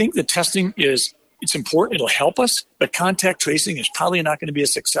I think the testing it's important. It'll help us, but contact tracing is probably not going to be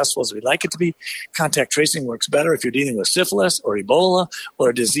as successful as we'd like it to be. Contact tracing works better if you're dealing with syphilis or Ebola or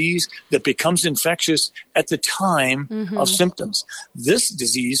a disease that becomes infectious at the time of symptoms. This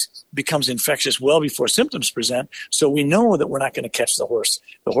disease becomes infectious well before symptoms present, so we know that we're not going to catch the horse.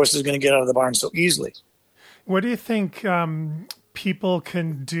 The horse is going to get out of the barn so easily. What do you think people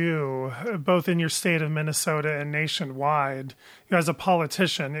can do, both in your state of Minnesota and nationwide, as a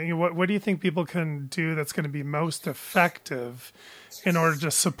politician? What do you think people can do that's going to be most effective in order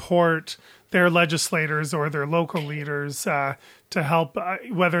to support their legislators or their local leaders to help,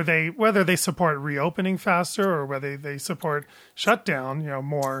 whether they support reopening faster or whether they support shutdown,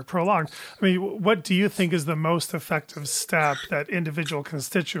 more prolonged? I mean, what do you think is the most effective step that individual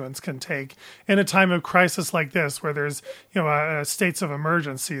constituents can take in a time of crisis like this, where there's states of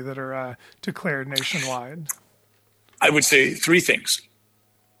emergency that are declared nationwide? I would say three things.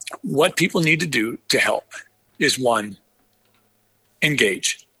 What people need to do to help is, one,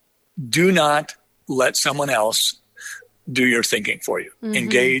 engage. Do not let someone else do your thinking for you. Mm-hmm.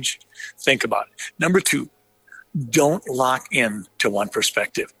 Engage, think about it. Number two, don't lock in to one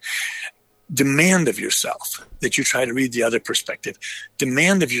perspective. Demand of yourself that you try to read the other perspective.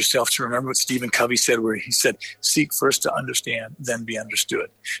 Demand of yourself to remember what Stephen Covey said, where he said, seek first to understand, then be understood.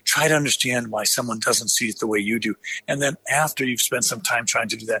 Try to understand why someone doesn't see it the way you do. And then after you've spent some time trying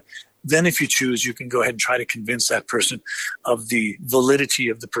to do that, then if you choose, you can go ahead and try to convince that person of the validity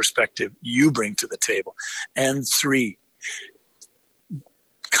of the perspective you bring to the table. And three,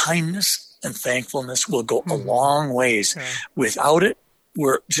 kindness and thankfulness will go a long ways. Yeah. Without it,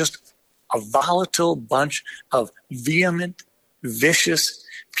 we're just a volatile bunch of vehement, vicious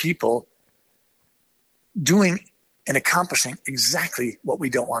people doing and accomplishing exactly what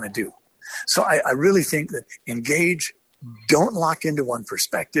we don't want to do. So I really think that engage, don't lock into one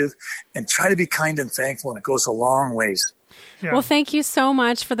perspective, and try to be kind and thankful, and it goes a long ways. Yeah. Well, thank you so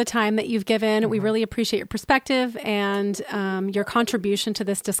much for the time that you've given. We really appreciate your perspective and your contribution to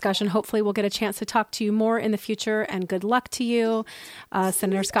this discussion. Hopefully we'll get a chance to talk to you more in the future, and good luck to you,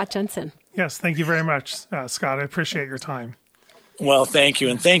 Senator Scott Jensen. Yes, thank you very much, Scott. I appreciate your time. Well, thank you.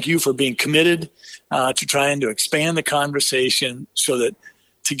 And thank you for being committed to trying to expand the conversation so that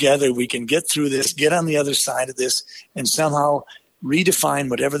together we can get through this, get on the other side of this, and somehow redefine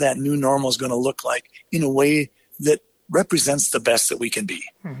whatever that new normal is going to look like in a way that represents the best that we can be.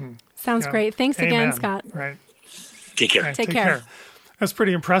 Mm-hmm. Sounds great. Thanks again, Scott. Right. Take care. Right. Take care. That's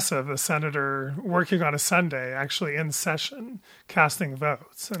pretty impressive. The senator working on a Sunday, actually in session, casting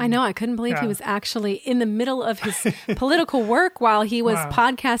votes. I know. I couldn't believe he was actually in the middle of his political work while he was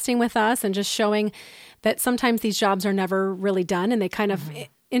podcasting with us and just showing that sometimes these jobs are never really done, and they kind of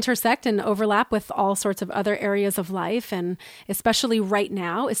intersect and overlap with all sorts of other areas of life. And especially right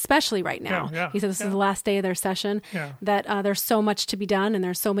now, he said this is the last day of their session, that there's so much to be done, and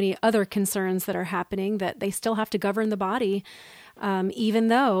there's so many other concerns that are happening that they still have to govern the body, even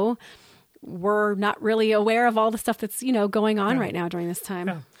though we're not really aware of all the stuff that's, going on right now during this time.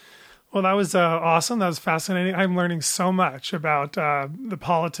 Yeah. Well, that was awesome. That was fascinating. I'm learning so much about the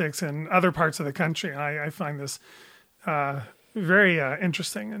politics in other parts of the country. I find this very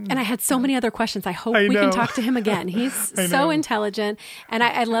interesting. And I had so many other questions. I hope we can talk to him again. He's so intelligent. And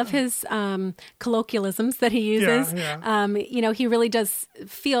I love his colloquialisms that he uses. He really does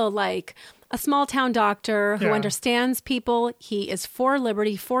feel like a small town doctor who understands people. He is for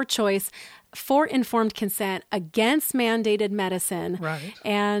liberty, for choice. for informed consent, against mandated medicine, Right.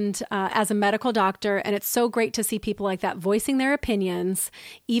 and as a medical doctor. And it's so great to see people like that voicing their opinions,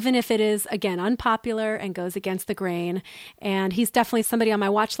 even if it is, again, unpopular and goes against the grain. And he's definitely somebody on my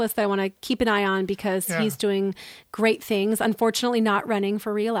watch list that I want to keep an eye on because he's doing great things. Unfortunately, not running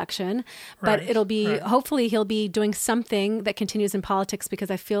for re-election, but Right. it'll be, Right. hopefully he'll be doing something that continues in politics, because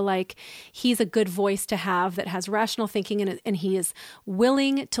I feel like he's a good voice to have that has rational thinking, and he is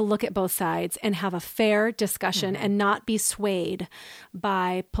willing to look at both sides and have a fair discussion and not be swayed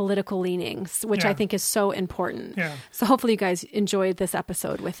by political leanings, which I think is so important. Yeah. So hopefully you guys enjoyed this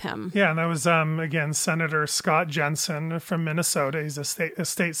episode with him. Yeah, and that was, again, Senator Scott Jensen from Minnesota. He's a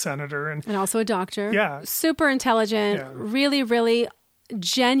state senator. And also a doctor. Yeah. Super intelligent, really, really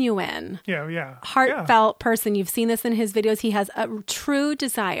genuine, heartfelt person. You've seen this in his videos. He has a true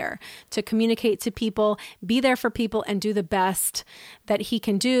desire to communicate to people, be there for people, and do the best that he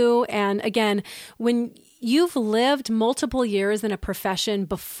can do. And again, when you've lived multiple years in a profession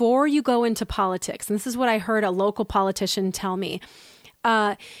before you go into politics, and this is what I heard a local politician tell me,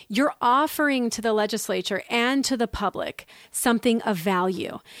 you're offering to the legislature and to the public something of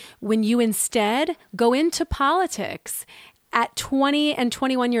value. When you instead go into politics at 20 and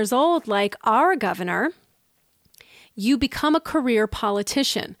 21 years old, like our governor, you become a career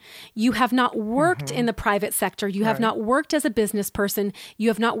politician. You have not worked in the private sector. You have not worked as a business person. You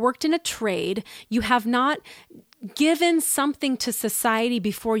have not worked in a trade. You have not given something to society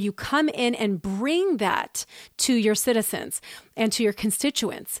before you come in and bring that to your citizens and to your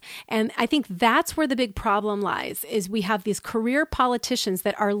constituents. And I think that's where the big problem lies, is we have these career politicians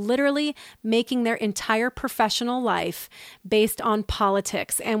that are literally making their entire professional life based on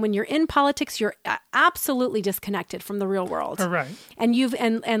politics. And when you're in politics, you're absolutely disconnected from the real world. Right. And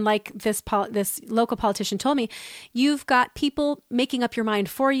and like this local politician told me, you've got people making up your mind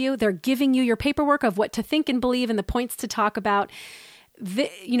for you. They're giving you your paperwork of what to think and believe and the points to talk about.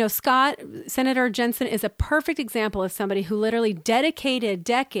 Senator Jensen is a perfect example of somebody who literally dedicated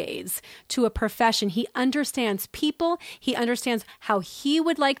decades to a profession. He understands people. He understands how he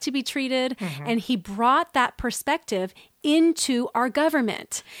would like to be treated. And he brought that perspective into our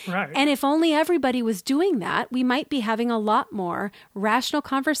government. Right. And if only everybody was doing that, we might be having a lot more rational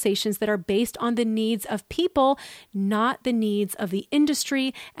conversations that are based on the needs of people, not the needs of the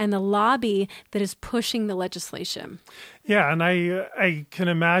industry and the lobby that is pushing the legislation. Yeah, and I can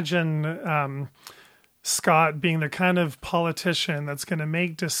imagine Scott being the kind of politician that's going to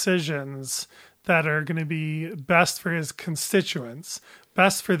make decisions that are going to be best for his constituents,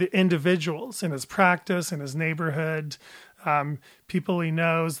 best for the individuals in his practice, in his neighborhood, people he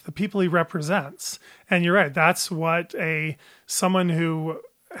knows, the people he represents. And you're right, that's what someone who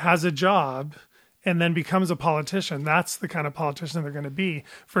has a job and then becomes a politician, that's the kind of politician they're going to be,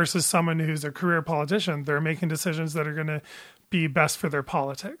 versus someone who's a career politician. They're making decisions that are going to be best for their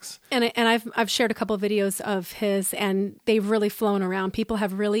politics. And I've shared a couple of videos of his, and they've really flown around. People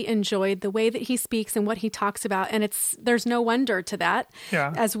have really enjoyed the way that he speaks and what he talks about. And there's no wonder to that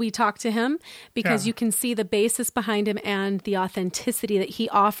as we talk to him, because you can see the basis behind him and the authenticity that he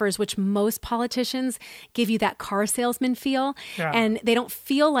offers, which most politicians give you that car salesman feel. And they don't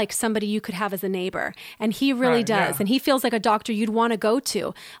feel like somebody you could have as a neighbor. And he really does. And he feels like a doctor you'd want to go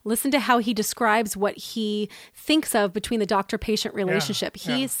to. Listen to how he describes what he thinks of between the doctor-patient relationship.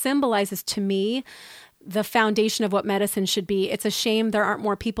 He symbolizes to me the foundation of what medicine should be. It's a shame there aren't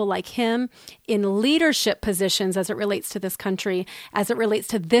more people like him in leadership positions as it relates to this country, as it relates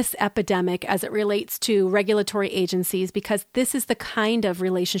to this epidemic, as it relates to regulatory agencies, because this is the kind of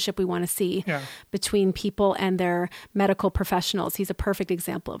relationship we want to see between people and their medical professionals. He's a perfect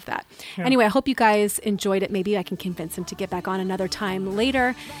example of that. Anyway, I hope you guys enjoyed it. Maybe I can convince him to get back on another time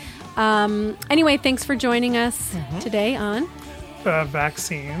later. Anyway, thanks for joining us today on The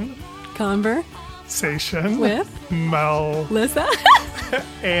Vaccine Conversation with Melissa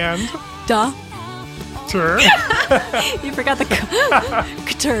and Doctor. You forgot the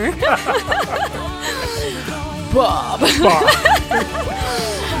couture. Bob. All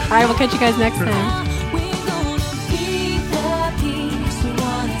right, we'll catch you guys next time.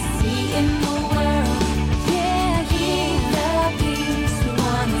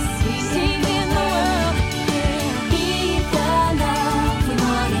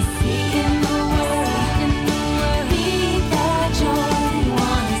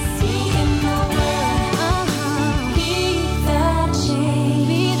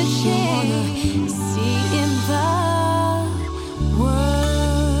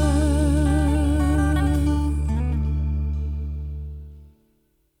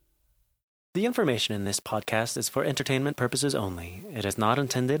 The information in this podcast is for entertainment purposes only. It is not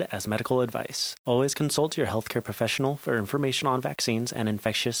intended as medical advice. Always consult your healthcare professional for information on vaccines and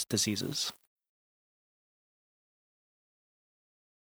infectious diseases.